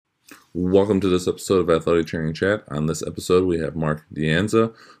Welcome to this episode of Athletic Training Chat. On this episode, we have Mark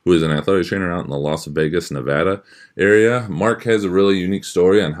Dianza, who is an athletic trainer out in the Las Vegas, Nevada area. Mark has a really unique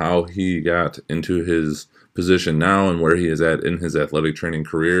story on how he got into his position now and where he is at in his athletic training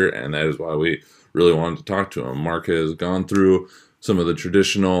career, and that is why we really wanted to talk to him. Mark has gone through some of the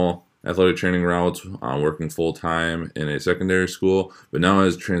traditional athletic training routes, working full time in a secondary school, but now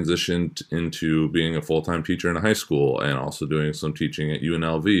has transitioned into being a full time teacher in a high school and also doing some teaching at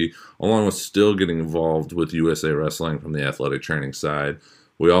UNLV, along with still getting involved with USA Wrestling from the athletic training side.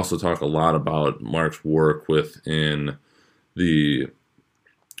 We also talk a lot about Mark's work within the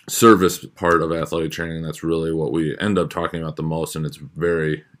service part of athletic training. That's really what we end up talking about the most, and it's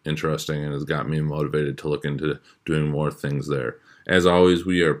very interesting and has got me motivated to look into doing more things there. As always,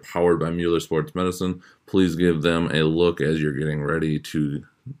 we are powered by Mueller Sports Medicine. Please give them a look as you're getting ready to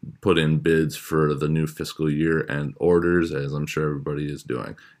put in bids for the new fiscal year and orders, as I'm sure everybody is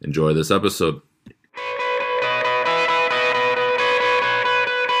doing. Enjoy this episode.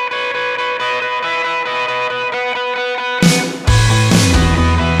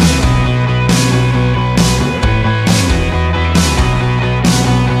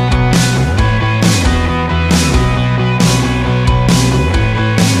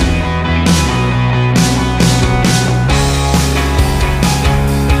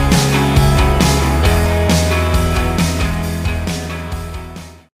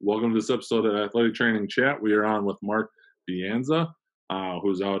 Welcome to this episode of Athletic Training Chat. We are on with Mark Dianza,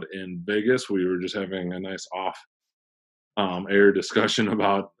 who's out in Vegas. We were just having a nice off-air discussion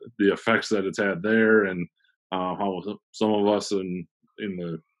about the effects that it's had there, and how some of us in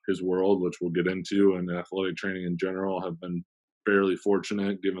his world, which we'll get into, and athletic training in general, have been fairly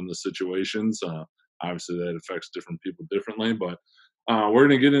fortunate given the situations. Obviously, that affects different people differently, but we're going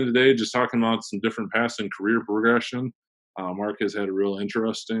to get into today just talking about some different past and career progression. Mark has had a real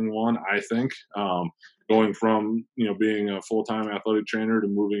interesting one, I think, going from being a full-time athletic trainer to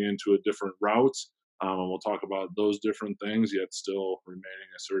moving into a different route. And we'll talk about those different things, yet still remaining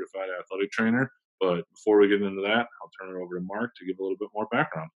a certified athletic trainer. But before we get into that, I'll turn it over to Mark to give a little bit more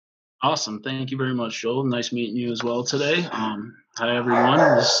background. Awesome. Thank you very much, Joel. Nice meeting you as well today. Hi, everyone.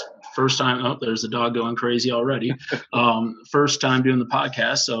 This first time, there's a dog going crazy already. First time doing the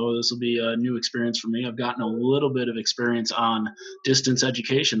podcast, so this will be a new experience for me. I've gotten a little bit of experience on distance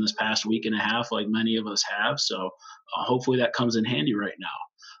education this past week and a half, like many of us have. So hopefully that comes in handy right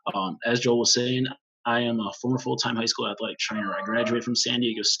now. As Joel was saying, I am a former full-time high school athletic trainer. I graduated from San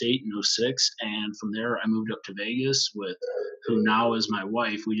Diego State in '06, and from there I moved up to Vegas with who now is my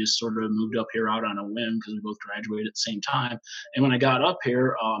wife. We just sort of moved up here out on a whim because we both graduated at the same time. And when I got up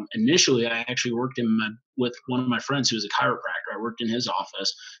here, initially I actually worked with one of my friends who was a chiropractor. I worked in his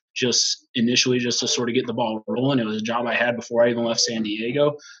office just initially just to sort of get the ball rolling. It was a job I had before I even left San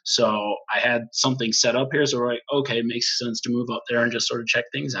Diego. So I had something set up here. So we're like, okay, it makes sense to move up there and just sort of check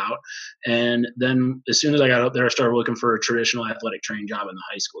things out. And then as soon as I got up there, I started looking for a traditional athletic training job in the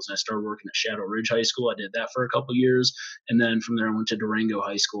high schools. And I started working at Shadow Ridge High School. I did that for a couple of years. And then from there, I went to Durango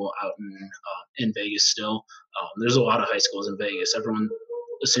High School out in Vegas still. There's a lot of high schools in Vegas. Everyone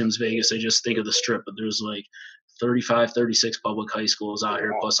assumes Vegas, they just think of the Strip, but there's like 35, 36 public high schools out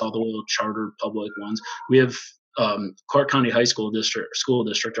here, plus all the little chartered public ones. We have Clark County High School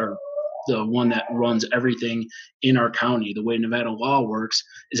District are the one that runs everything in our county. The way Nevada law works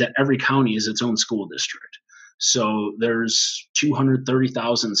is that every county is its own school district. So there's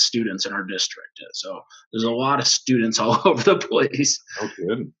 230,000 students in our district. So there's a lot of students all over the place. Oh,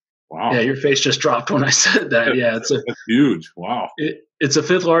 good. Wow. Yeah, your face just dropped when I said that. Yeah, that's huge. Wow. It's the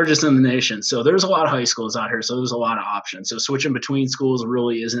fifth largest in the nation. So there's a lot of high schools out here. So there's a lot of options. So switching between schools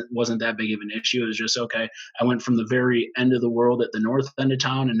really wasn't that big of an issue. It was just, okay, I went from the very end of the world at the north end of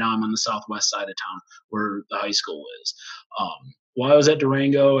town, and now I'm on the southwest side of town where the high school is. While I was at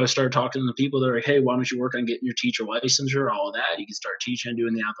Durango, I started talking to the people. They're like, hey, why don't you work on getting your teacher licensure, all of that. You can start teaching,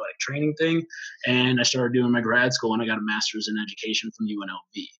 doing the athletic training thing. And I started doing my grad school, and I got a master's in education from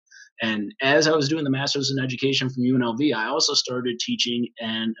UNLV. And as I was doing the master's in education from UNLV, I also started teaching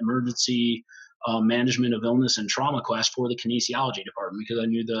an emergency management of illness and trauma class for the kinesiology department because I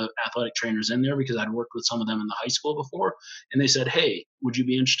knew the athletic trainers in there because I'd worked with some of them in the high school before. And they said, hey, would you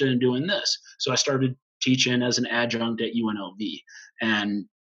be interested in doing this? So I started teaching as an adjunct at UNLV. And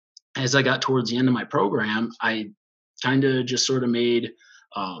as I got towards the end of my program, I kind of just sort of made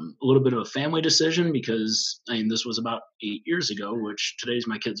a little bit of a family decision because this was about 8 years ago, which today's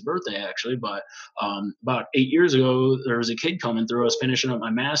my kid's birthday actually, but about 8 years ago, there was a kid coming through. I was finishing up my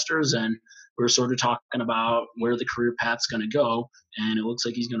master's and we were sort of talking about where the career path's going to go. And it looks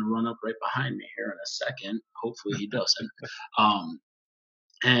like he's going to run up right behind me here in a second. Hopefully he doesn't.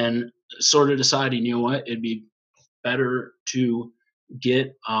 And sort of deciding, you know what, it'd be better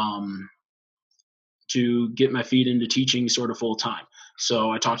get um, to get my feet into teaching sort of full time.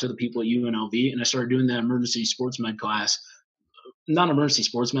 So I talked to the people at UNLV and I started doing the emergency sports med class, not emergency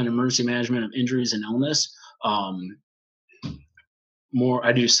sports med, emergency management of injuries and illness. Um, more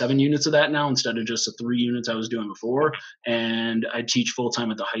I do 7 units of that now instead of just the 3 units I was doing before, and I teach full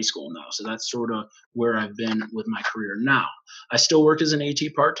time at the high school now, so that's sort of where I've been with my career now. I still work as an AT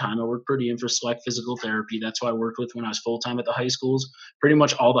part-time. I work per diem for Select Physical Therapy. That's who I worked with when I was full-time at the high schools. Pretty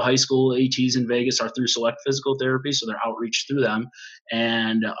much all the high school ATs in Vegas are through Select Physical Therapy, so they're outreach through them.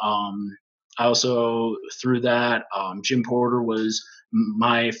 And I also through that, Jim Porter was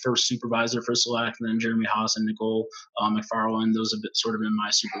my first supervisor for Select, and then Jeremy Haas and Nicole McFarland. Those have been, sort of been my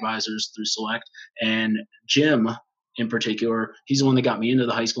supervisors through Select. And Jim, in particular, he's the one that got me into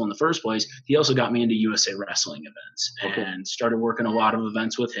the high school in the first place. He also got me into USA Wrestling events and started working a lot of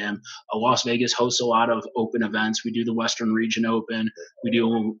events with him. Las Vegas hosts a lot of open events. We do the Western Region Open. We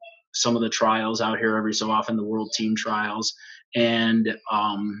do some of the trials out here every so often, the World Team Trials. And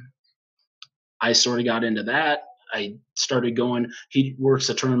I sort of got into that. I started going. He works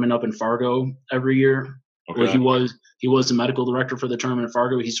a tournament up in Fargo every year. Okay. Well, he was the medical director for the tournament in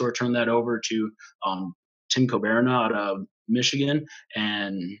Fargo. He sort of turned that over to Tim Coberna out of Michigan,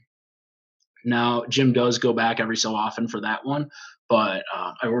 and now Jim does go back every so often for that one. But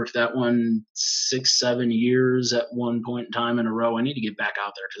I worked that one 6-7 years at one point in time in a row. I need to get back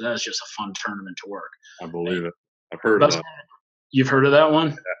out there because that was just a fun tournament to work. I believe it. I've heard of that. You've heard of that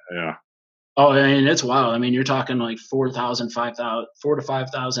one? Yeah. Oh, I mean, it's wild. I mean, you're talking like 4,000, 4 to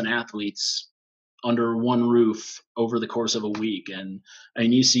 5,000 athletes under one roof over the course of a week. And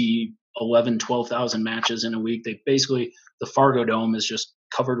you see 11, 12,000 matches in a week. They basically, the Fargo Dome is just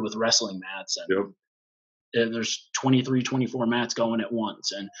covered with wrestling mats. And there's 23, 24 mats going at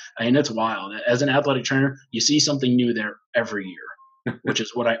once. And I mean, it's wild. As an athletic trainer, you see something new there every year, which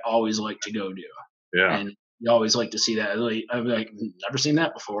is what I always like to go do. Yeah. And you always like to see that. I'm like, never seen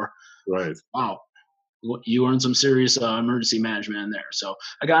that before. Right. Wow. You earned some serious emergency management in there. So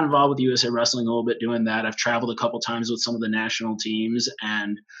I got involved with USA Wrestling a little bit doing that. I've traveled a couple times with some of the national teams,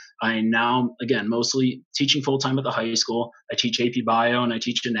 and I now, again, mostly teaching full-time at the high school. I teach AP Bio and I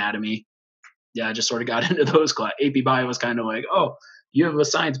teach anatomy. Yeah, I just sort of got into those classes. AP Bio was kind of like, oh, you have a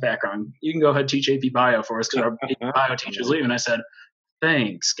science background. You can go ahead and teach AP Bio for us because our AP Bio teacher's leaving. I said,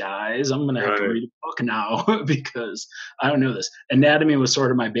 thanks, guys. I'm going to have to read a book now because I don't know this. Anatomy was sort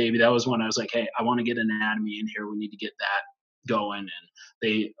of my baby. That was when I was like, hey, I want to get anatomy in here. We need to get that going. And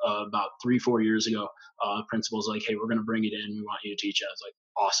they, about 3-4 years ago, principal's like, hey, we're going to bring it in. We want you to teach it. I was like,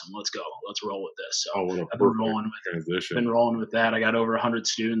 awesome. Let's go. Let's roll with this. So I've been rolling with that. I got over 100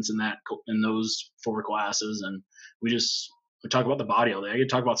 students in those 4 classes. And we talk about the body all day. I can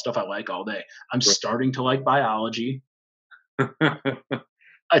talk about stuff I like all day. I'm starting to like biology.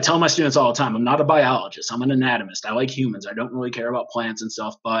 I tell my students all the time, I'm not a biologist. I'm an anatomist. I like humans. I don't really care about plants and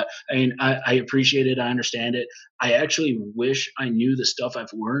stuff, but I mean, I appreciate it. I understand it. I actually wish I knew the stuff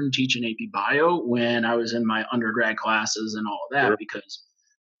I've learned teaching AP Bio when I was in my undergrad classes and all of that, because,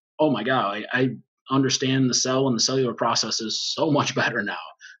 oh my God, I understand the cell and the cellular processes so much better now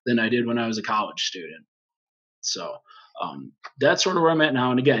than I did when I was a college student. So that's sort of where I'm at now.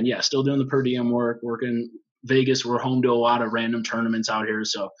 And again, yeah, still doing the per diem work, working Vegas. We're home to a lot of random tournaments out here,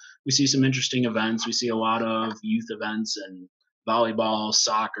 so we see some interesting events. We see a lot of youth events and volleyball,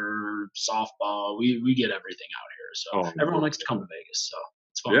 soccer, softball. We get everything out here, so everyone likes to come to Vegas, so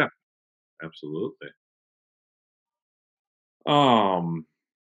it's fun. Yeah, absolutely. I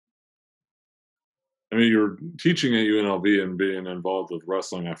mean, you're teaching at UNLV and being involved with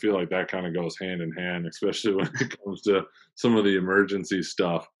wrestling. I feel like that kind of goes hand in hand, especially when it comes to some of the emergency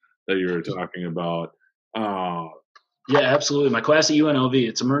stuff that you were talking about. Yeah, absolutely. My class at UNLV,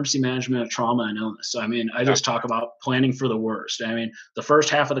 it's emergency management of trauma and illness. So, I mean, I just talk about planning for the worst. I mean, the first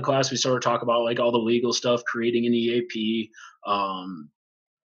half of the class, we sort of talk about like all the legal stuff, creating an EAP,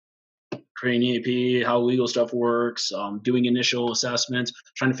 how legal stuff works, doing initial assessments,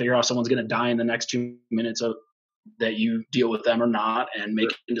 trying to figure out if someone's going to die in the next 2 minutes that you deal with them or not, and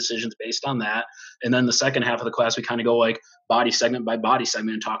making decisions based on that. And then the second half of the class, we kind of go like body segment by body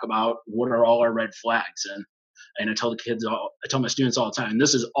segment and talk about what are all our red flags. And I tell my students all the time, and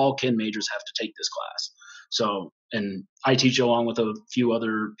this is all kin majors have to take this class. So, and I teach along with a few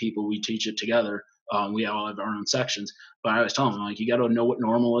other people. We teach it together. We all have our own sections, but I always tell them, like, you got to know what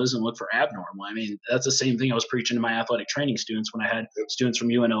normal is and look for abnormal. I mean, that's the same thing I was preaching to my athletic training students when I had students from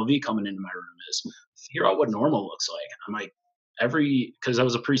UNLV coming into my room, is figure out what normal looks like. I'm like, because I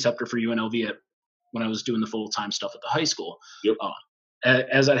was a preceptor for UNLV when I was doing the full-time stuff at the high school.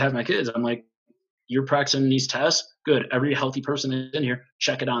 as I'd have my kids, I'm like, you're practicing these tests. Good. Every healthy person is in here,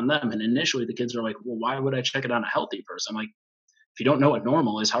 check it on them. And initially the kids are like, well, why would I check it on a healthy person? I'm like, if you don't know what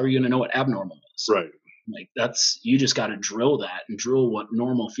normal is, how are you going to know what abnormal is? Right. Like that's you just got to drill that and drill what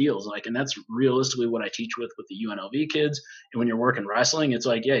normal feels like, and that's realistically what I teach with the UNLV kids. And when you're working wrestling, it's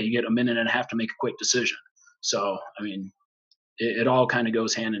like, yeah, you get a minute and a half to make a quick decision. So I mean, it all kind of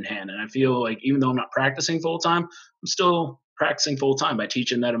goes hand in hand. And I feel like even though I'm not practicing full time, I'm still practicing full time by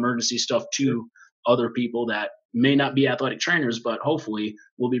teaching that emergency stuff to other people that may not be athletic trainers, but hopefully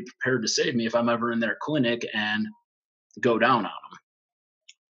will be prepared to save me if I'm ever in their clinic and go down on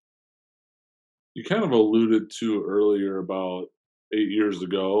You kind of alluded to earlier about 8 years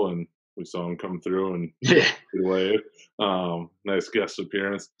ago, and we saw him come through and them. wave. Nice guest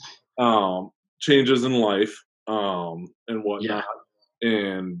appearance. Changes in life, and Yeah, whatnot,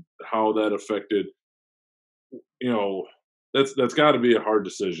 and how that affected. You know, that's got to be a hard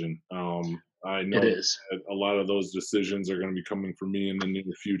decision. I it know is. that a lot of those decisions are going to be coming for me in the near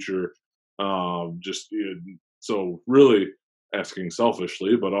future. Just so really asking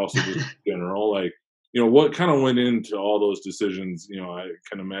selfishly, but also just in general, like what kind of went into all those decisions. I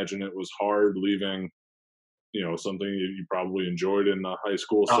can imagine it was hard leaving. Something you probably enjoyed in the high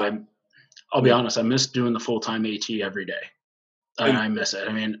school Oh, set. I'll be Yeah, honest. I miss doing the full time AT every day. and I miss it.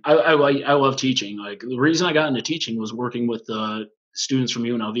 I mean, I love teaching. Like the reason I got into teaching was working with the students from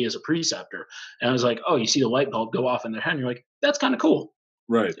UNLV as a preceptor, and I was like, oh, you see the light bulb go off in their head, and you're like, that's kind of cool.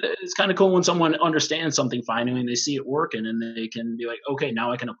 right, It's kind of cool when someone understands something finally and they see it working and they can be like, okay, now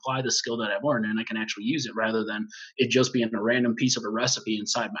I can apply the skill that I've learned and I can actually use it rather than it just being a random piece of a recipe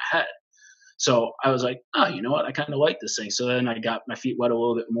inside my head. So I was like, oh, you know what? I kind of like this thing. So then I got my feet wet a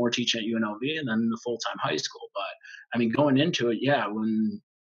little bit more teaching at UNLV and then the full time high school. But I mean, going into it, yeah, when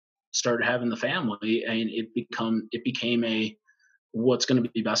started having the family, and it became a what's going to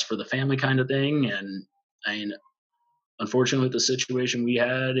be best for the family kind of thing. And I mean, unfortunately, with the situation we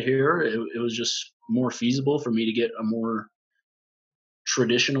had here, it was just more feasible for me to get a more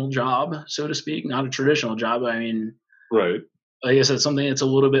traditional job, so to speak. Not a traditional job. I mean, right, like I said, something that's a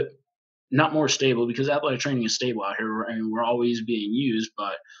little bit not more stable because athletic training is stable out here. I mean, we're always being used,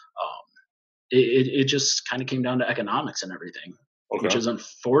 but it just kind of came down to economics and everything, which okay, is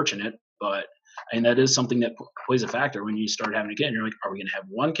unfortunate. But I mean, that is something that plays a factor when you start having a kid. And you're like, are we going to have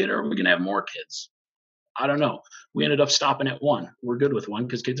one kid or are we going to have more kids? I don't know. We ended up stopping at one. We're good with one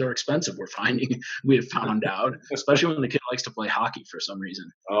because kids are expensive. We're finding we have found out, especially when the kid likes to play hockey for some reason.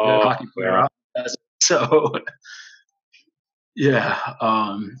 We got a oh hockey player yeah, out, so yeah,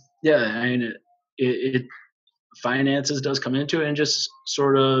 yeah. I mean, it finances does come into it and just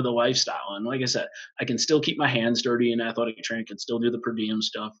sort of the lifestyle. And like I said, I can still keep my hands dirty in athletic training, can still do the per diem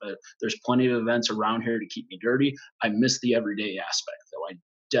stuff. There's plenty of events around here to keep me dirty. I miss the everyday aspect, though. I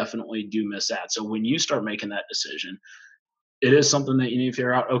definitely do miss that. So when you start making that decision, it is something that you need to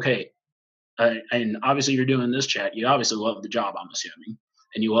figure out. Okay, and obviously you're doing this chat. You obviously love the job, I'm assuming,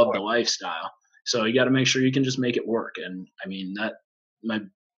 and you love the lifestyle. So you got to make sure you can just make it work. And I mean that my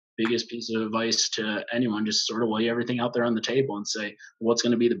biggest piece of advice to anyone, just sort of lay everything out there on the table and say what's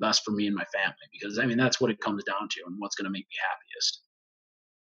going to be the best for me and my family, because I mean that's what it comes down to and what's going to make me happiest.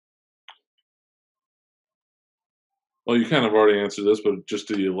 well, you kind of already answered this, but just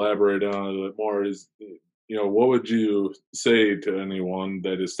to elaborate on it a bit more, is what would you say to anyone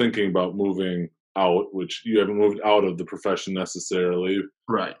that is thinking about moving out, which you haven't moved out of the profession necessarily?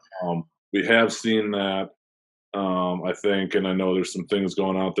 Right. Um, we have seen that, I think, and I know there's some things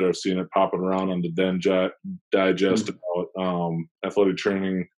going out there. I've seen it popping around on the Digest Mhm. about athletic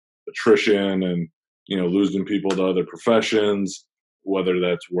training attrition and losing people to other professions, whether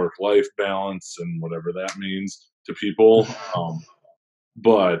that's work-life balance and whatever that means to people.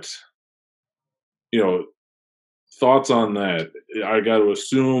 But you know, thoughts on that? I got to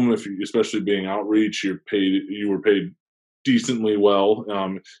assume, if you, especially being outreach, you were paid decently well,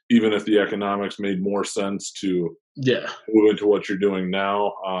 even if the economics made more sense to Yeah. move into what you're doing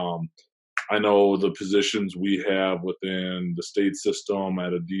now. I know the positions we have within the state system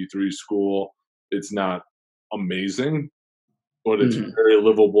at a D3 school, it's not amazing, but it's Hmm. very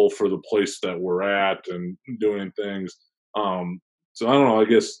livable for the place that we're at and doing things. Um, so I don't know. I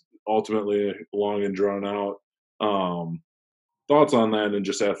guess ultimately, long and drawn out. Um, Thoughts on that and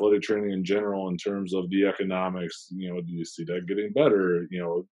just athletic training in general in terms of the economics. Do you see that getting better?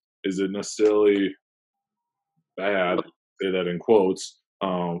 Is it necessarily bad? Say that in quotes.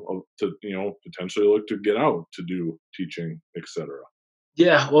 To potentially look to get out to do teaching, etc.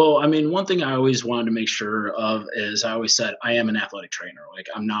 Yeah, well, I mean, one thing I always wanted to make sure of is I always said I am an athletic trainer. Like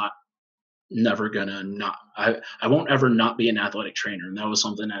I'm not never gonna not I won't ever not be an athletic trainer. And that was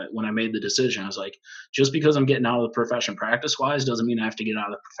something that when I made the decision, I was like, just because I'm getting out of the profession practice wise doesn't mean I have to get out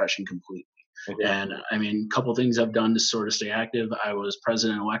of the profession completely. Okay. And I mean, a couple things I've done to sort of stay active. I was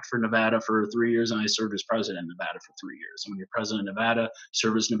president elect for Nevada for 3 years, and I served as president of Nevada for 3 years. And when you're president of Nevada,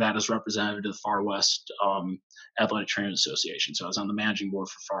 serve as Nevada's representative to the Far West Athletic Training Association. So I was on the managing board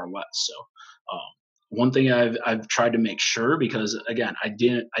for Far West. So um, one thing I've tried to make sure, because again, I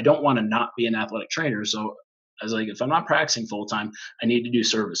don't want to not be an athletic trainer. So I was like, if I'm not practicing full time, I need to do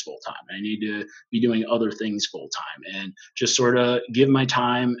service full time. I need to be doing other things full time and just sort of give my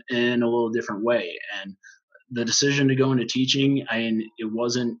time in a little different way. And the decision to go into teaching, it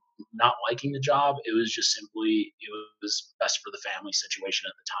wasn't not liking the job. It was just simply it was best for the family situation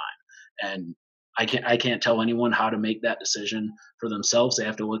at the time. And I can't tell anyone how to make that decision for themselves. They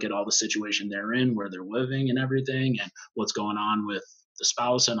have to look at all the situation they're in, where they're living and everything, and what's going on with the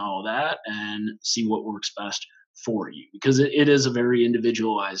spouse and all of that, and see what works best for you, because it is a very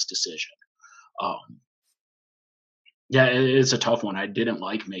individualized decision. Um, yeah, it's a tough one. I didn't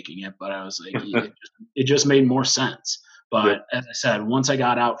like making it, but I was like, it just made more sense. Yeah. But as I said, once I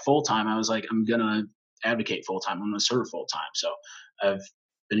got out full time, I was like, I'm gonna advocate full time. I'm gonna serve full time. So I've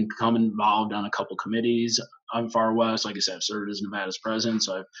become involved on a couple committees on Far West. Like I said, I've served as Nevada's president,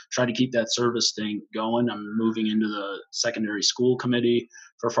 so I've tried to keep that service thing going. I'm moving into the secondary school committee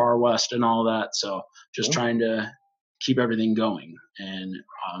for Far West and all that. So just Yeah. trying to keep everything going and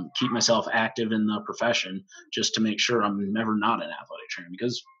keep myself active in the profession, just to make sure I'm never not an athletic trainer,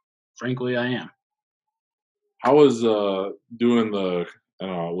 because frankly I am. How was doing the, I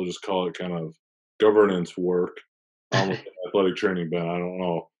don't know, we'll just call it kind of governance work with the athletic training been? I don't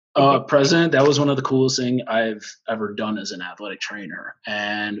know. The President, that was one of the coolest thing I've ever done as an athletic trainer.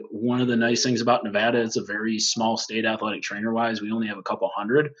 And one of the nice things about Nevada, it's a very small state athletic trainer wise. We only have a couple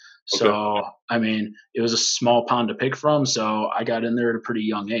hundred. Okay. So, I mean, it was a small pond to pick from. So I got in there at a pretty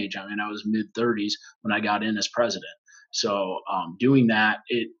young age. I mean, I was mid 30s when I got in as president. So doing that,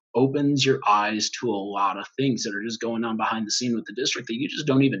 it opens your eyes to a lot of things that are just going on behind the scene with the district that you just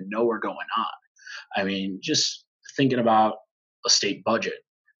don't even know are going on. I mean, just thinking about a state budget,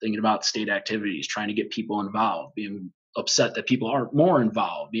 thinking about state activities, trying to get people involved, being upset that people aren't more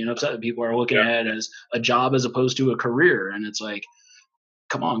involved, being upset that people are looking Yeah. at it as a job as opposed to a career. And it's like,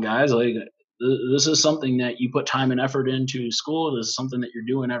 come on, guys, like this is something that you put time and effort into school. This is something that you're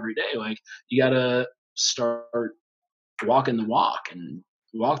doing every day. Like you got to start walking the walk and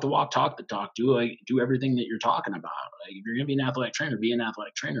walk the walk, talk the talk, do everything that you're talking about. Like if you're gonna be an athletic trainer, be an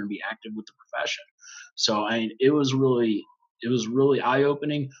athletic trainer and be active with the profession. So it was really eye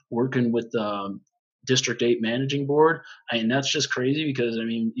opening working with the District 8 managing board. I mean, that's just crazy because I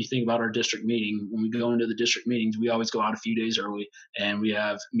mean, you think about our district meeting. When we go into the district meetings, we always go out a few days early and we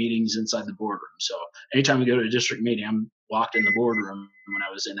have meetings inside the boardroom. So anytime we go to a district meeting, I'm locked in the boardroom when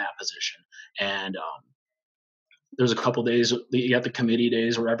I was in that position. And there's a couple days you got the committee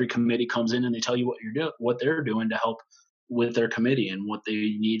days where every committee comes in and they tell you what they're doing to help with their committee and what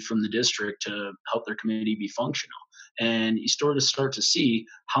they need from the district to help their committee be functional. And you start to see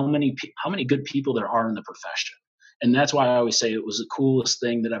how many good people there are in the profession. And that's why I always say it was the coolest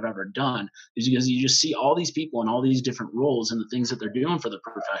thing that I've ever done, is because you just see all these people in all these different roles and the things that they're doing for the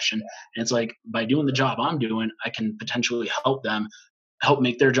profession. And it's like, by doing the job I'm doing, I can potentially help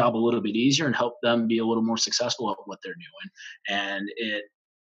make their job a little bit easier and help them be a little more successful at what they're doing. And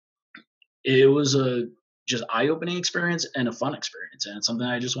it was a just eye-opening experience and a fun experience, and it's something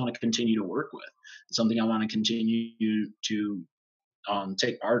I just want to continue to work with. It's something I want to continue to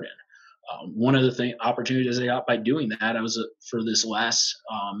take part in. One of the opportunities I got by doing that, I was for this last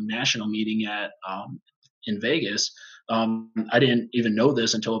national meeting at in Vegas. I didn't even know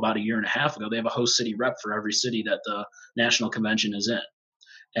this until about a year and a half ago. They have a host city rep for every city that the national convention is in,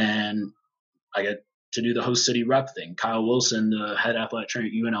 and I get to do the host city rep thing. Kyle Wilson, the head athletic trainer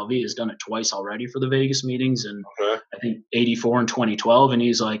at UNLV, has done it twice already for the Vegas meetings, and Okay. I think 84 and 2012. And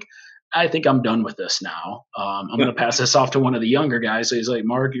he's like, I think I'm done with this now. I'm going to pass this off to one of the younger guys. So he's like,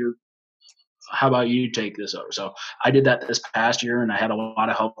 Mark, how about you take this over? So I did that this past year, and I had a lot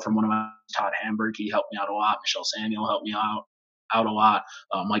of help from one of my Todd Hamburg. He helped me out a lot. Michelle Samuel helped me out a lot.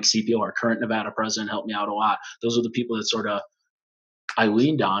 Mike Sepio, our current Nevada president, helped me out a lot. Those are the people that sort of I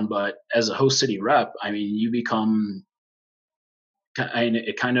leaned on. But as a host city rep, I mean, it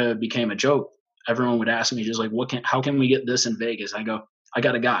kind of became a joke. Everyone would ask me just like, how can we get this in Vegas? I go, I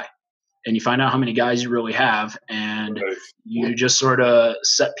got a guy. And you find out how many guys you really have, and Right. you just sort of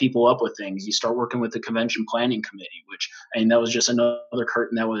set people up with things. You start working with the convention planning committee, which, I mean, that was just another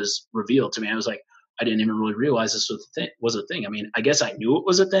curtain that was revealed to me. I was like, I didn't even really realize this was a thing. I mean, I guess I knew it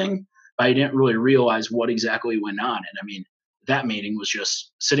was a thing, I didn't really realize what exactly went on. And I mean, that meeting was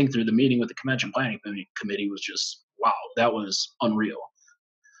just sitting through the meeting with the convention planning committee was just wow, that was unreal.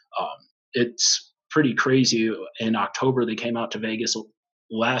 It's pretty crazy. In October, they came out to Vegas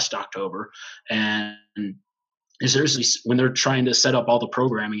last October, and they seriously, when they're trying to set up all the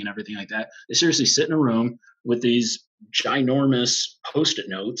programming and everything like that, they seriously sit in a room with these ginormous post-it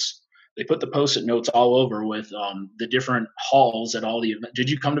notes. They put the post-it notes all over with the different halls at all the events. Did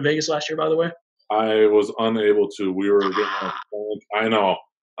you come to Vegas last year, by the way? I was unable to. We were getting I know.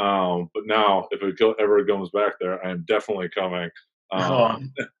 But now, if it ever comes back there, I am definitely coming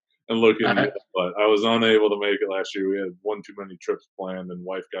Um, and looking. I, But I was unable to make it last year. We had one too many trips planned, and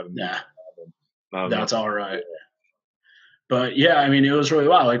wife got a new nah, job, and not enough. that's all right. But yeah, I mean, it was really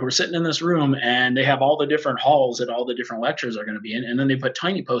wild. Like we're sitting in this room and they have all the different halls that all the different lectures are going to be in. And then they put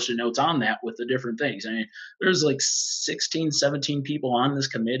tiny post-it notes on that with the different things. I mean, there's like 16, 17 people on this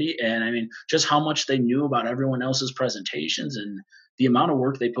committee. And I mean, just how much they knew about everyone else's presentations and the amount of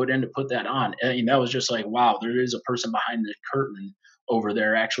work they put in to put that on. I mean, that was just like, wow, there is a person behind the curtain over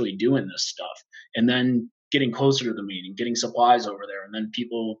there actually doing this stuff. And then getting closer to the meeting, getting supplies over there, and then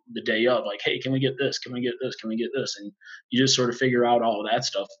people the day of, like, hey, can we get this? Can we get this? Can we get this? And you just sort of figure out all of that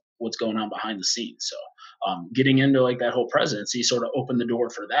stuff, what's going on behind the scenes. So getting into like that whole presidency sort of opened the door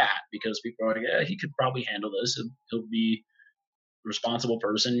for that because people are like, yeah, he could probably handle this. He'll be a responsible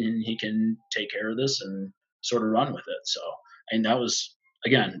person and he can take care of this and sort of run with it. So, and that was,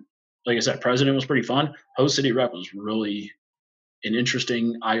 again, like I said, president was pretty fun. Host city rep was really an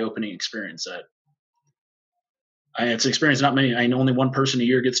interesting, eye-opening experience that it's an experience not many. I know only one person a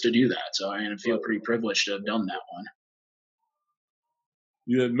year gets to do that, so I feel pretty privileged to have done that one.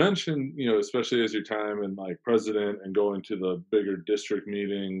 You had mentioned, especially as your time in like president and going to the bigger district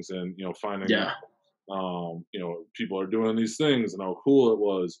meetings and finding Yeah. out, people are doing these things and how cool it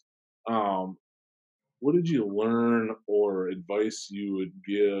was. Um, what did you learn or advice you would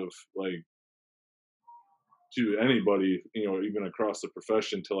give like to anybody, even across the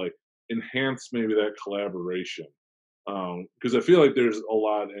profession to like enhance maybe that collaboration? Because I feel like there's a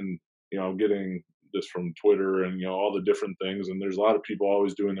lot in, getting this from Twitter and, all the different things. And there's a lot of people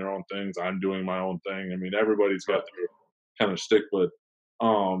always doing their own things. I'm doing my own thing. I mean, everybody's got their kind of stick, but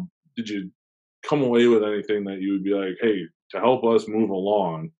did you come away with anything that you would be like, hey, to help us move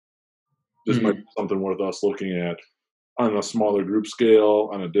along, this might be Mhm. something worth us looking at on a smaller group scale,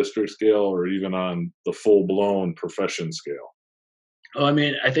 on a district scale, or even on the full blown profession scale? Well, I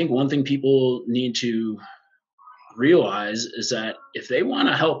mean, I think one thing people need to realize is that if they want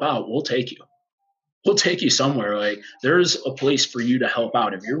to help out, we'll take you. We'll take you somewhere. Like there's a place for you to help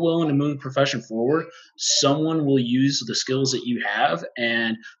out. If you're willing to move the profession forward, someone will use the skills that you have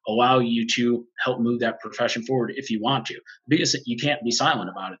and allow you to help move that profession forward if you want to. Because you can't be silent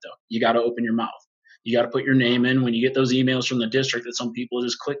about it though. You got to open your mouth. You got to put your name in when you get those emails from the district that some people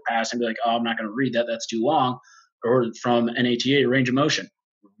just click past and be like, oh, I'm not going to read that. That's too long. Or from NATA, range of motion.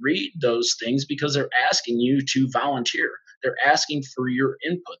 Read those things because they're asking you to volunteer. They're asking for your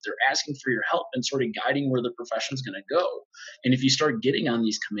input. They're asking for your help and sort of guiding where the profession's going to go. And if you start getting on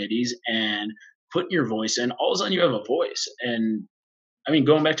these committees and putting your voice in, all of a sudden you have a voice. And I mean,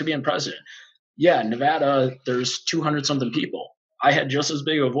 going back to being president, yeah, Nevada, there's 200 something people. I had just as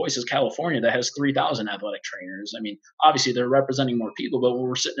big of a voice as California that has 3,000 athletic trainers. I mean, obviously they're representing more people, but when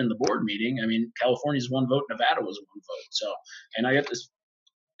we're sitting in the board meeting, I mean, California's one vote, Nevada was one vote. So, and I got this,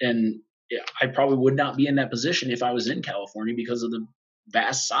 and yeah, I probably would not be in that position if I was in California because of the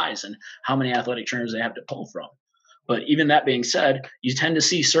vast size and how many athletic trainers they have to pull from. But even that being said, you tend to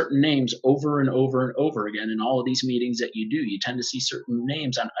see certain names over and over and over again in all of these meetings that you do. You tend to see certain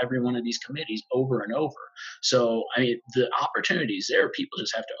names on every one of these committees over and over. So, I mean, the opportunities there, people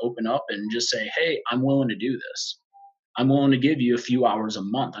just have to open up and just say, hey, I'm willing to do this. I'm willing to give you a few hours a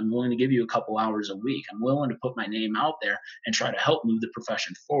month. I'm willing to give you a couple hours a week. I'm willing to put my name out there and try to help move the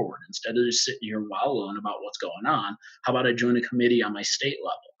profession forward instead of just sitting here wallowing about what's going on. How about I join a committee on my state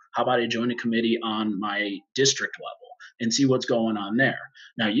level? How about I join a committee on my district level and see what's going on there?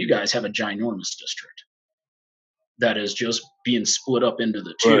 Now, you guys have a ginormous district that is just being split up into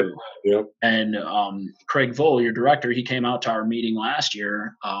the Right. two. Yep. And Craig Vole, your director, he came out to our meeting last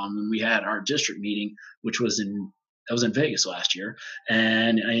year. And we had our district meeting, which was in Vegas last year,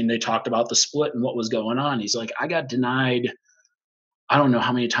 and they talked about the split and what was going on. He's like, I got denied. I don't know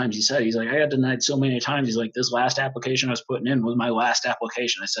how many times he said. He's like, I got denied so many times. He's like, this last application I was putting in was my last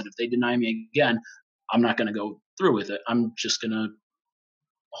application. I said, if they deny me again, I'm not going to go through with it. I'm just going to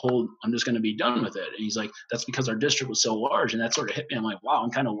be done with it. And he's like, that's because our district was so large. And that sort of hit me. I'm like, wow,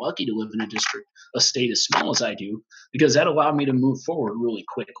 I'm kind of lucky to live in a state as small as I do, because that allowed me to move forward really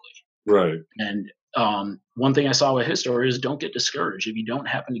quickly. Right. And one thing I saw with his story is don't get discouraged. If you don't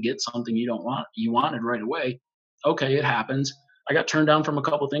happen to get something you wanted right away, okay, it happens. I got turned down from a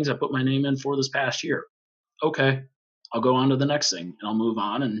couple things I put my name in for this past year. Okay, I'll go on to the next thing and I'll move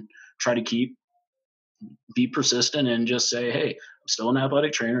on and try to be persistent and just say, hey, I'm still an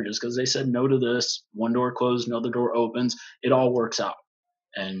athletic trainer. Just because they said no to this, one door closed, another door opens, it all works out.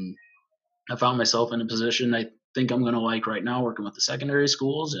 And I found myself in a position I think I'm going to like right now, working with the secondary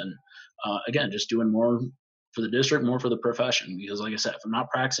schools, and again, just doing more for the district, more for the profession. Because, like I said, if I'm not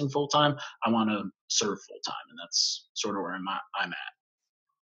practicing full time, I want to serve full time, and that's sort of where I'm at.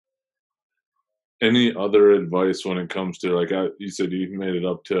 Any other advice when it comes to like you said you made it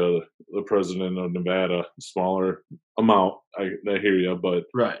up to the president of Nevada, smaller amount. I hear you, but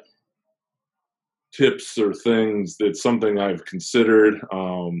Right. tips or things that's something I've considered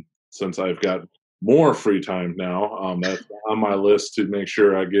since I've got more free time now. That's on my list to make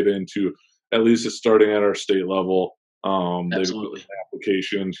sure I get into at least starting at our state level. They've got Absolutely. an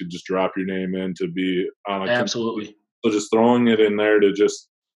application to just drop your name in to be on a Absolutely. so just throwing it in there to just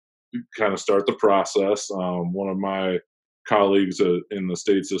kind of start the process. One of my colleagues in the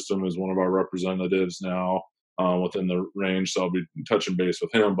state system is one of our representatives now within the range, so I'll be touching base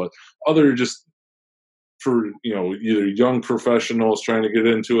with him. But other just for either young professionals trying to get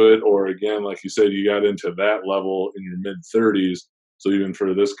into it, or again, like you said, you got into that level in your mid 30s. So even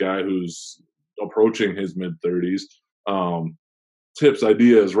for this guy who's approaching his mid 30s, tips,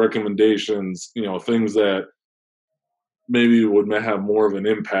 ideas, recommendations, things that maybe would have more of an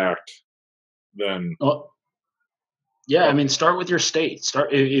impact than Well, yeah, I mean, start with your state.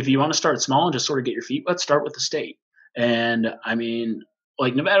 Start if you want to start small and just sort of get your feet wet. Start with the state. And I mean,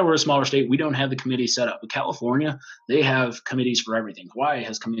 like Nevada, we're a smaller state. We don't have the committee set up. But California, they have committees for everything. Hawaii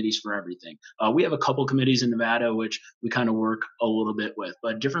has committees for everything. We have a couple committees in Nevada, which we kind of work a little bit with.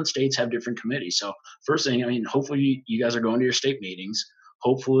 But different states have different committees. So first thing, I mean, hopefully you guys are going to your state meetings.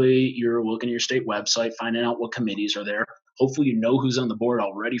 Hopefully you're looking at your state website, finding out what committees are there. Hopefully you know who's on the board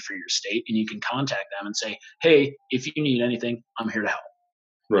already for your state, and you can contact them and say, hey, if you need anything, I'm here to help.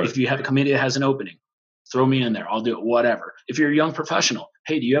 right. If you have a committee that has an opening, throw me in there. I'll do it, whatever. If you're a young professional,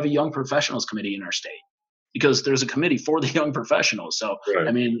 hey, do you have a young professionals committee in our state? Because there's a committee for the young professionals. So, I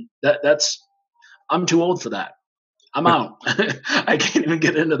Right. mean, that's, I'm too old for that. I'm out. I can't even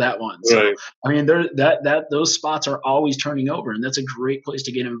get into that one. So, Right. I mean, those spots are always turning over, and that's a great place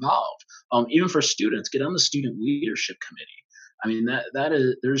to get involved. Even for students, get on the student leadership committee. I mean, that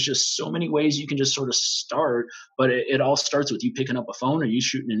is, there's just so many ways you can just sort of start, but it all starts with you picking up a phone or you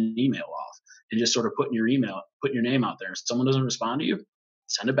shooting an email off and just sort of putting your name out there. If someone doesn't respond to you,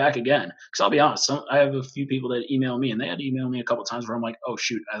 send it back again. Because I'll be honest, I have a few people that email me, and they had to email me a couple times where I'm like, oh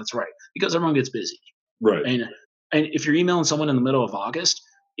shoot, that's right, because everyone gets busy. Right. And if you're emailing someone in the middle of August,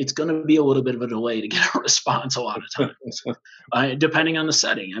 it's going to be a little bit of a delay to get a response a lot of times, depending on the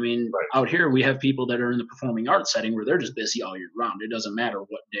setting. I mean, Right. out here we have people that are in the performing arts setting where they're just busy all year round. It doesn't matter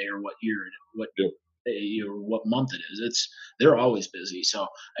what day or what year, what Yep. day or what month it is. They're always busy. So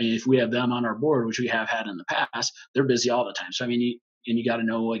I mean, if we have them on our board, which we have had in the past, they're busy all the time. So I mean, you got to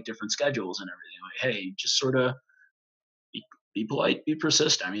know like different schedules and everything. Like, hey, just sort of be polite, be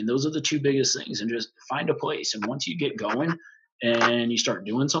persistent. I mean, those are the two biggest things, and just find a place. And once you get going and you start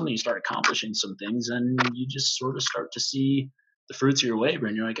doing something, you start accomplishing some things, and you just sort of start to see the fruits of your labor.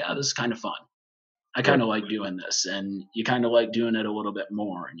 And you're like, this is kind of fun. I Right. kind of like doing this. And you kind of like doing it a little bit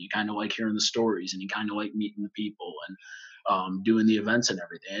more. And you kind of like hearing the stories, and you kind of like meeting the people and doing the events and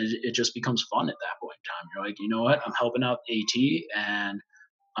everything. It just becomes fun at that point in time. You're like, you know what? I'm helping out AT and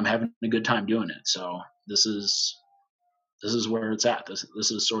I'm having a good time doing it. So this is where it's at. This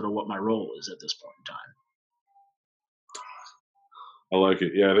is sort of what my role is at this point in time. I like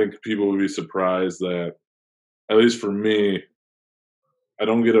it. Yeah, I think people would be surprised that, at least for me, I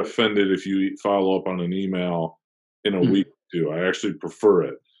don't get offended if you follow up on an email in a Mhm. week or two. I actually prefer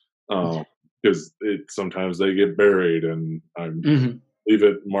it because sometimes they get buried and I Mhm. leave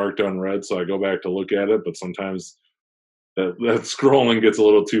it marked unread, so I go back to look at it. But sometimes that scrolling gets a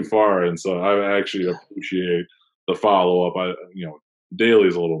little too far, and so I actually appreciate the follow up. Daily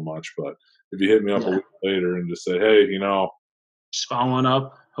is a little much, but if you hit me up a Yeah. week later and just say, hey, Just following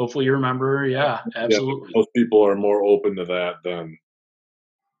up. Hopefully you remember. Yeah, yeah, absolutely. most people are more open to that than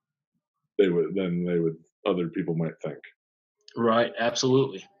other people might think. Right.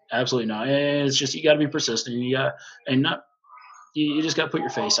 Absolutely. Absolutely. No, it's just you got to be persistent. You got and not you just got to put your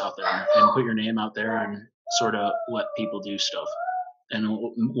face out there and put your name out there and sort of let people do stuff and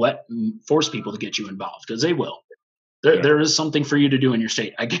force people to get you involved because they will. Yeah, There is something for you to do in your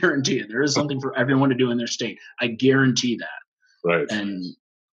state. I guarantee you. There is something for everyone to do in their state. I guarantee that. right. And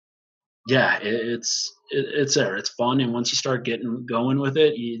yeah, it's there. It's fun, and once you start getting going with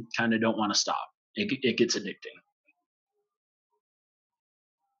it, you kind of don't want to stop. It gets addicting.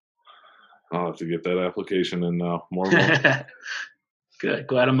 I'll have to get that application in now. More and more. Good.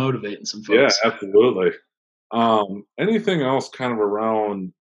 Glad I'm motivating some Yeah, folks. absolutely. Anything else kind of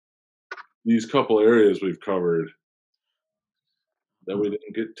around these couple areas we've covered that we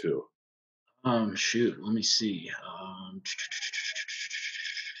didn't get to? Shoot. Let me see.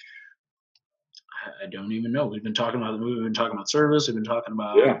 I don't even know. We've been talking about the movie. We've been talking about service. We've been talking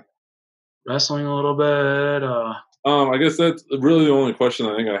about Yeah. wrestling a little bit. I guess that's really the only question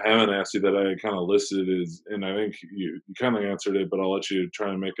I think I haven't asked you that I kind of listed is, and I think you kind of answered it, but I'll let you try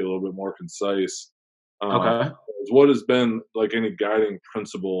and make it a little bit more concise. Um, Okay. what has been like any guiding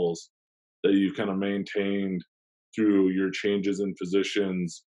principles that you've kind of maintained through your changes in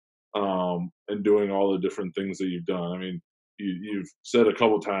positions, and doing all the different things that you've done? I mean, you've said a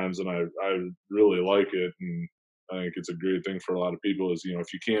couple times, and I really like it, and I think it's a great thing for a lot of people. Is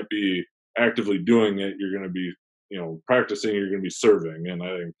if you can't be actively doing it, you're going to be practicing. You're going to be serving, and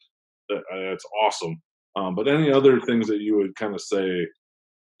I think that's awesome. But any other things that you would kind of say,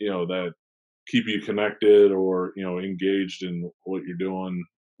 that keep you connected or engaged in what you're doing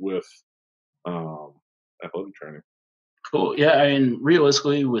with um, athletic training? Cool. Yeah, I mean,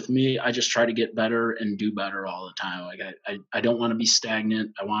 realistically, with me, I just try to get better and do better all the time. Like I don't want to be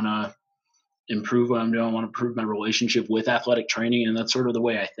stagnant. I want to improve what I'm doing. I want to improve my relationship with athletic training, and that's sort of the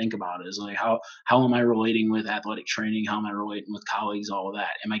way I think about it. Is like how am I relating with athletic training? How am I relating with colleagues? All of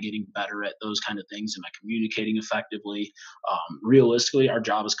that. Am I getting better at those kind of things? Am I communicating effectively? Realistically, our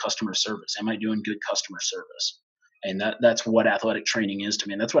job is customer service. Am I doing good customer service? And that's what athletic training is to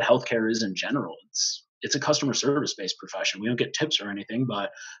me, and that's what healthcare is in general. It's a customer service based profession. We don't get tips or anything, but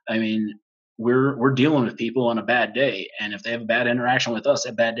I mean, we're dealing with people on a bad day, and if they have a bad interaction with us,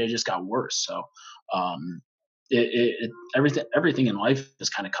 that bad day just got worse. So, um, everything in life is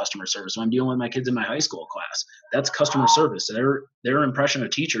kind of customer service. When I'm dealing with my kids in my high school class, that's customer service. Their impression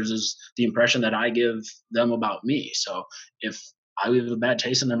of teachers is the impression that I give them about me. So if I leave a bad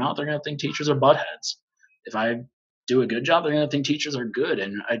taste in their mouth, they're going to think teachers are buttheads. If I do a good job, they're going to think teachers are good.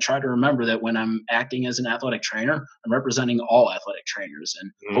 And I try to remember that when I'm acting as an athletic trainer, I'm representing all athletic trainers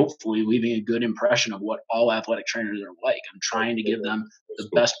and Mhm. hopefully leaving a good impression of what all athletic trainers are like. I'm trying to give them That's the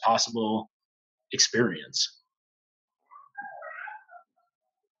cool. best possible experience.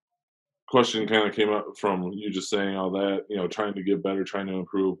 Question kind of came up from you just saying all that, trying to get better, trying to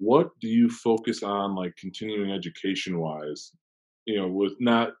improve. What do you focus on, like continuing education wise? With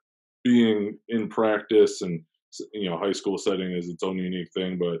not being in practice and high school setting is its own unique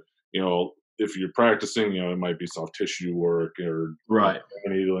thing, but if you're practicing, it might be soft tissue work or Right.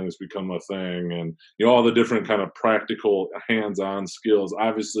 needling has become a thing, and all the different kind of practical hands-on skills.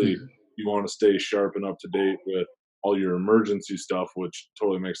 Obviously, Mhm. you want to stay sharp and up to date with all your emergency stuff, which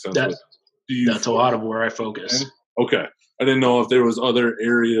totally makes sense. That But do you that's a lot of focus where I on? focus. Okay, I didn't know if there was other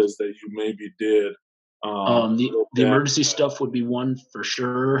areas that you maybe did looked The at. emergency stuff would be one for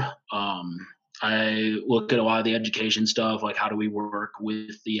sure. I look at a lot of the education stuff, like how do we work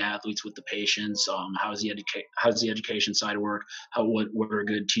with the athletes, with the patients? How's the education side work? What are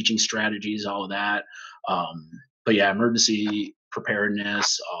good teaching strategies? All of that. Um, but yeah, emergency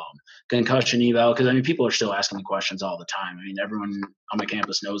preparedness, concussion eval. Because I mean, people are still asking me questions all the time. I mean, everyone on my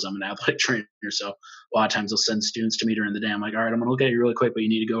campus knows I'm an athletic trainer, so a lot of times they'll send students to me during the day. I'm like, all right, I'm gonna look at you really quick, but you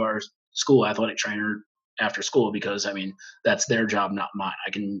need to go to our school athletic trainer after school because I mean that's their job, not mine.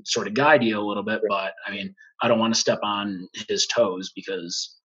 I can sort of guide you a little bit, but I mean I don't want to step on his toes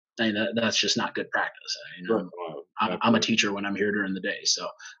because I mean, that's just not good practice. I mean, Right. I'm a Absolutely. teacher when I'm here during the day, so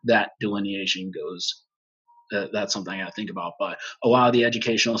that delineation goes. That's something I think about, but a lot of the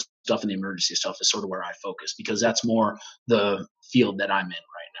educational stuff and the emergency stuff is sort of where I focus because that's more the field that I'm in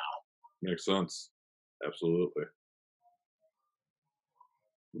right Makes sense. Absolutely.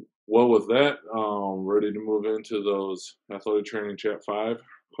 Well, with that, ready to move into those athletic training chat 5 now.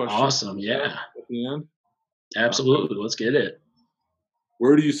 questions Awesome, we have yeah, at the end. Uh, absolutely. Let's get it.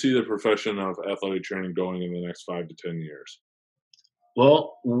 where do you see the profession of athletic training going in the next 5 to 10 years?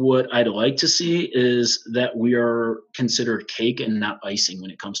 Well, what I'd like to see is that we are considered cake and not icing when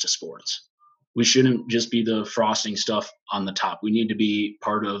it comes to sports. We shouldn't just be the frosting stuff on the top. We need to be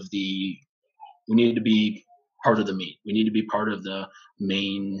part of the meat. We need to be part of the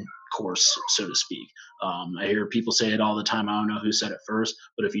main course, so to speak. I hear people say it all the time. I don't know who said it first,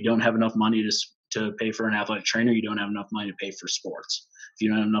 but if you don't have enough money to pay for an athletic trainer, you don't have enough money to pay for sports. If you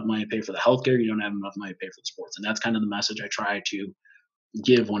don't have enough money to pay for the healthcare, you don't have enough money to pay for the sports. And that's kind of the message I try to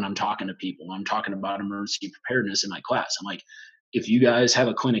give when I'm talking to people. When I'm talking about emergency preparedness in my class. I'm like, if you guys have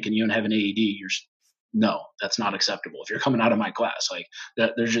a clinic and you don't have an AED, no, that's not acceptable. If you're coming out of my class, like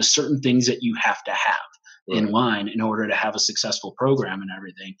that, there's just certain things that you have to have in Right. line in order to have a successful program and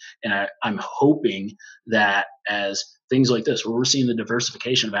everything. And I'm hoping that as things like this, where we're seeing the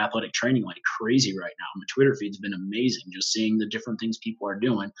diversification of athletic training like crazy right now, my Twitter feed's been amazing, just seeing the different things people are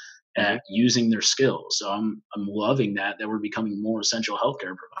doing Mhm. at using their skills. So I'm loving that we're becoming more essential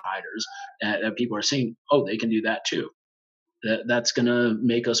healthcare providers, and that people are seeing, oh, they can do that too. That's going to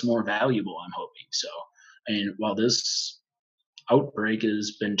make us more valuable, I'm hoping. So, and while this outbreak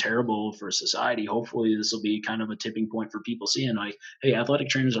has been terrible for society, hopefully this will be kind of a tipping point for people seeing like, hey, athletic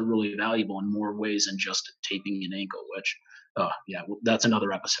trainers are really valuable in more ways than just taping an ankle, which yeah, well, that's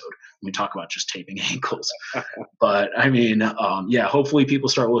another episode when we talk about just taping ankles. But I mean, yeah, hopefully people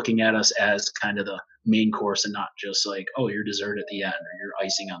start looking at us as kind of the main course and not just like, oh, you're dessert at the end or you're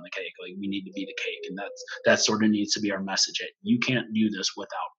icing on the cake. Like we need to be the cake, and that sort of needs to be our message. You can't do this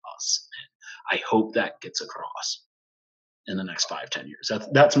without us. And I hope that gets across in the next 5-10 years.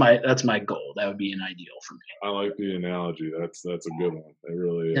 That's my goal. That would be an ideal for me. I like the analogy. That's a good one. It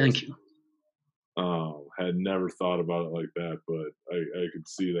really is. Thank you. Had never thought about it like that, but I could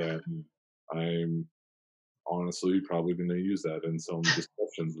see that. And I'm honestly probably going to use that in some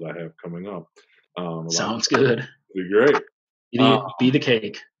discussions that I have coming up. About Sounds good. be great. Be the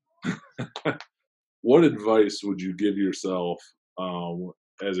cake. What advice would you give yourself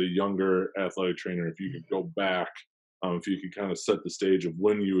as a younger athletic trainer if you could go back? If you could kind of set the stage of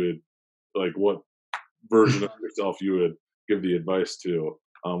when you would, like, what version of yourself you would give the advice to?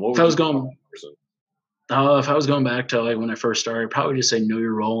 What If would I you was tell going that person? If I was going back to like when I first started, I'd probably just say know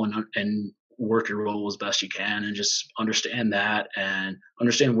your role and work your role as best you can, and just understand that and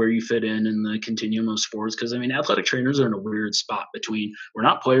understand where you fit in the continuum of sports. Because I mean, athletic trainers are in a weird spot between we're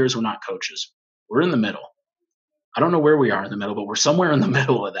not players, we're not coaches, we're in the middle. I don't know where we are in the middle, but we're somewhere in the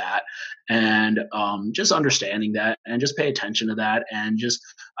middle of that. And just understanding that and just pay attention to that. And just,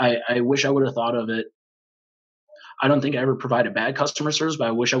 I wish I would have thought of it. I don't think I ever provided bad customer service, but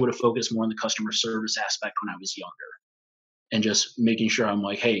I wish I would have focused more on the customer service aspect when I was younger, and just making sure I'm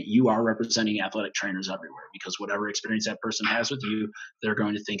like, hey, you are representing athletic trainers everywhere, because whatever experience that person has with you, they're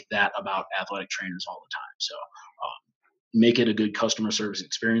going to think that about athletic trainers all the time. So make it a good customer service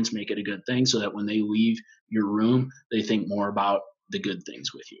experience, make it a good thing so that when they leave your room, they think more about the good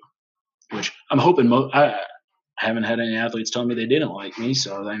things with you, which I'm hoping I haven't had any athletes tell me they didn't like me.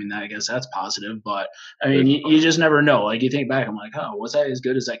 So, I mean, I guess that's positive, but I mean, It's you just never know. Like you think back, I'm like, oh, was I as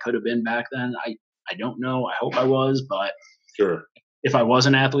good as I could have been back then? I don't know. I hope I was, but sure. if I was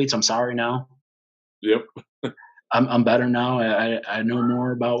an athlete, I'm sorry now. Yep. I'm better now. I know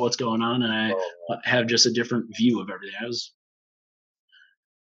more about what's going on, and I Oh, have just a different view of everything. I was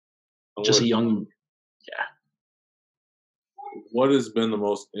I'm just a with you. young, yeah. What has been the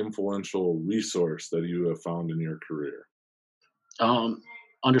most influential resource that you have found in your career? Um,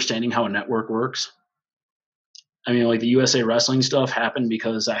 Understanding how a network works. I mean, like the USA Wrestling stuff happened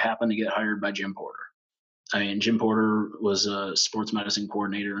because I happened to get hired by Jim Porter. I mean, Jim Porter was a sports medicine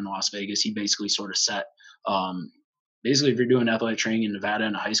coordinator in Las Vegas. He basically sort of set, um, basically, if you're doing athletic training in Nevada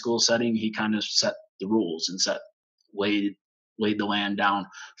in a high school setting, he kind of set the rules and laid laid the land down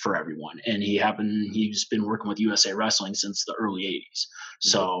for everyone. And he's been working with USA Wrestling since the early '80s. Mhm.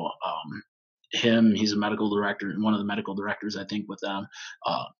 So he's a medical director, one of the medical directors, I think, with them.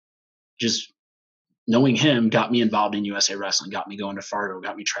 Uh, just knowing him got me involved in USA Wrestling, got me going to Fargo,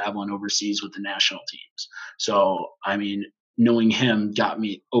 got me traveling overseas with the national teams. So, I mean, knowing him got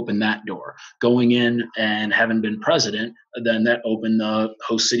me open that door. Going in and having been president, then that opened the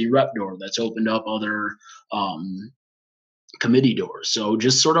host city rep door. That's opened up other um, committee doors. So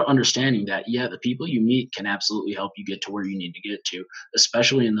just sort of understanding that, yeah, the people you meet can absolutely help you get to where you need to get to,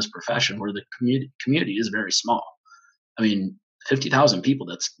 especially in this profession where the community is very small. I mean, 50,000 people,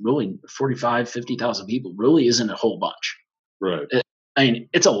 that's really 45, 50,000 people really isn't a whole bunch. Right. It, I mean,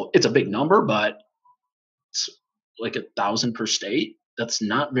 it's a big number, but it's like 1,000 per state. That's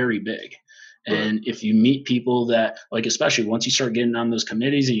not very big. Right. And if you meet people that, like, especially once you start getting on those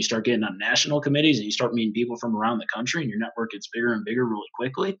committees and you start getting on national committees and you start meeting people from around the country and your network gets bigger and bigger really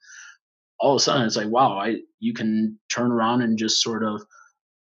quickly, all of a sudden it's like, wow, you can turn around and just sort of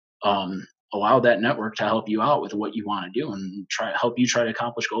allow that network to help you out with what you want to do and try to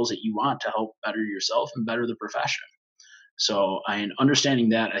accomplish goals that you want to help better yourself and better the profession. So, understanding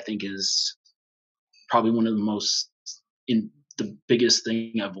that, I think, is probably one of the biggest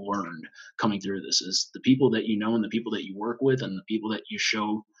thing I've learned coming through this is the people that you know and the people that you work with and the people that you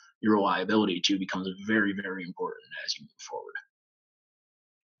show your reliability to becomes very, very important as you move forward.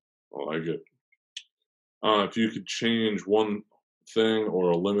 I like it. If you could change thing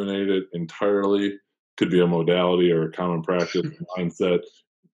or eliminate it entirely. Could be a modality or a common practice mindset,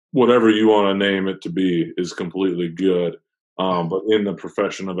 whatever you want to name it to be, is completely good. But in the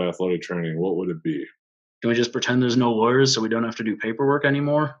profession of athletic training, what would it be? Can we just pretend there's no lawyers so we don't have to do paperwork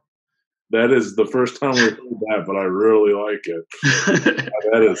ananymore? That is the first time we've heard that, but I really like it.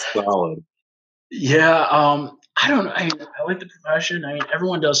 That is solid. Yeah, I don't know. I like the profession. I mean,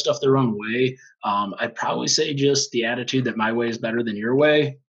 everyone does stuff their own way. I'd probably say just the attitude that my way is better than your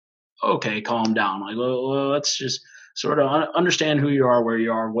way. Okay, calm down. Like, well, let's just sort of understand who you are, where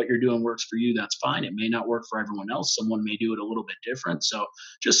you are, what you're doing works for you. That's fine. It may not work for everyone else. Someone may do it a little bit different. So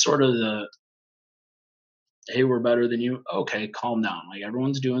just sort of the, hey, we're better than you. Okay, calm down. Like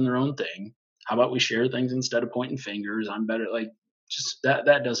everyone's doing their own thing. How about we share things instead of pointing fingers? I'm better. Like just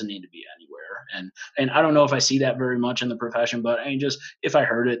that doesn't need to be anywhere. And I don't know if I see that very much in the profession, but I mean, just if I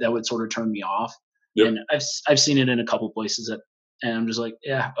heard it, that would sort of turn me off. Yep. And I've seen it in a couple places that, and I'm just like,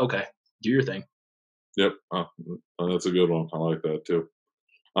 yeah, okay, do your thing. Yep. That's a good one. I like that too.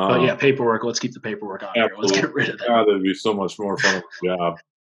 But yeah, paperwork. Let's keep the paperwork out here. Let's get rid of that. God, it'd be so much more fun of a job.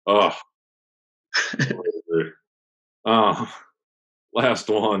 Last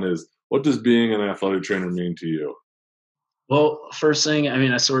one is, what does being an athletic trainer mean to you? Well, first thing, I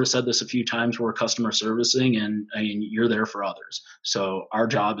mean, I sort of said this a few times. We're customer servicing, and I mean, you're there for others. So our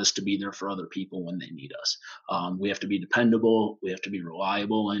job is to be there for other people when they need us. We have to be dependable. We have to be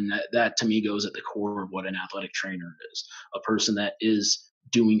reliable, and that to me goes at the core of what an athletic trainer is. A person that is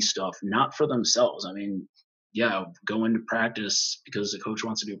doing stuff not for themselves. I mean, yeah, go into practice because the coach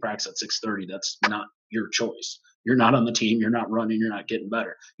wants to do practice at 6:30. That's not your choice. You're not on the team. You're not running. You're not getting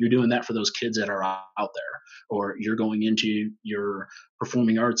better. You're doing that for those kids that are out there, or you're going into your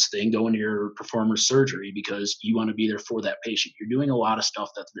performing arts thing, going to your performer's surgery because you want to be there for that patient. You're doing a lot of stuff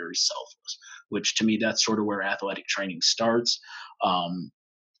that's very selfless, which to me, that's sort of where athletic training starts.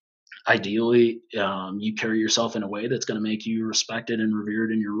 Ideally, you carry yourself in a way that's going to make you respected and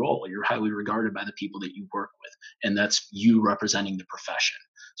revered in your role. You're highly regarded by the people that you work with, and that's you representing the profession.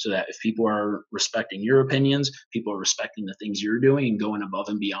 So that if people are respecting your opinions, people are respecting the things you're doing and going above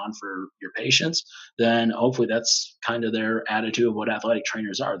and beyond for your patients, then hopefully that's kind of their attitude of what athletic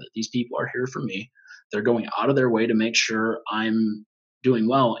trainers are, that these people are here for me. They're going out of their way to make sure I'm doing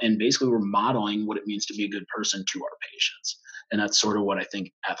well. And basically, we're modeling what it means to be a good person to our patients. And that's sort of what I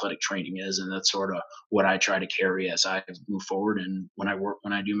think athletic training is, and that's sort of what I try to carry as I move forward. And when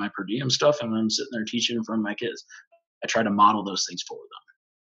I do my per diem stuff, and when I'm sitting there teaching in front of my kids, I try to model those things for them.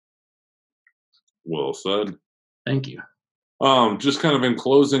 Well said. Thank you. Just kind of in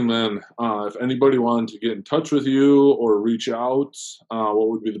closing, then, if anybody wanted to get in touch with you or reach out, what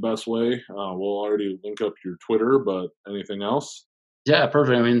would be the best way? We'll already link up your Twitter, but anything else? Yeah,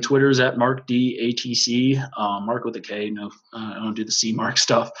 perfect. I mean, Twitter's at Mark D ATC, Mark with a K. No, I don't do the C Mark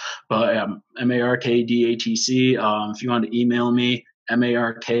stuff, but MARKDATC. If you want to email me,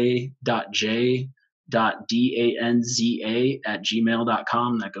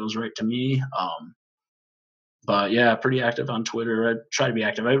 mark.j.danza@gmail.com. That goes right to me. But yeah, pretty active on Twitter. I try to be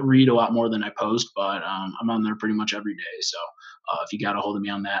active. I read a lot more than I post, but I'm on there pretty much every day. So if you got a hold of me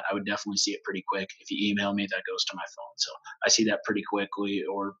on that, I would definitely see it pretty quick. If you email me, that goes to my phone. So I see that pretty quickly,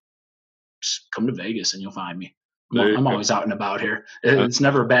 or just come to Vegas and you'll find me. I'm always out and about here. It's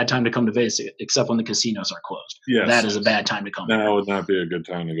never a bad time to come to Vegas, except when the casinos are closed. Yes. That is a bad time to come. Now would not be a good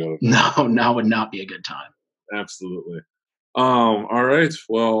time to go. No, now would not be a good time. Absolutely. All right.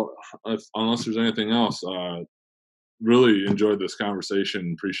 Well, unless there's anything else, really enjoyed this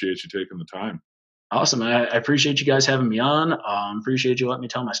conversation. Appreciate you taking the time. Awesome. I appreciate you guys having me on. Appreciate you letting me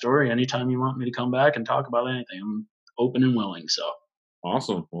tell my story. Anytime you want me to come back and talk about anything, I'm open and willing. So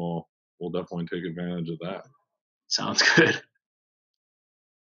awesome. Well, we'll definitely take advantage of that. Sounds good.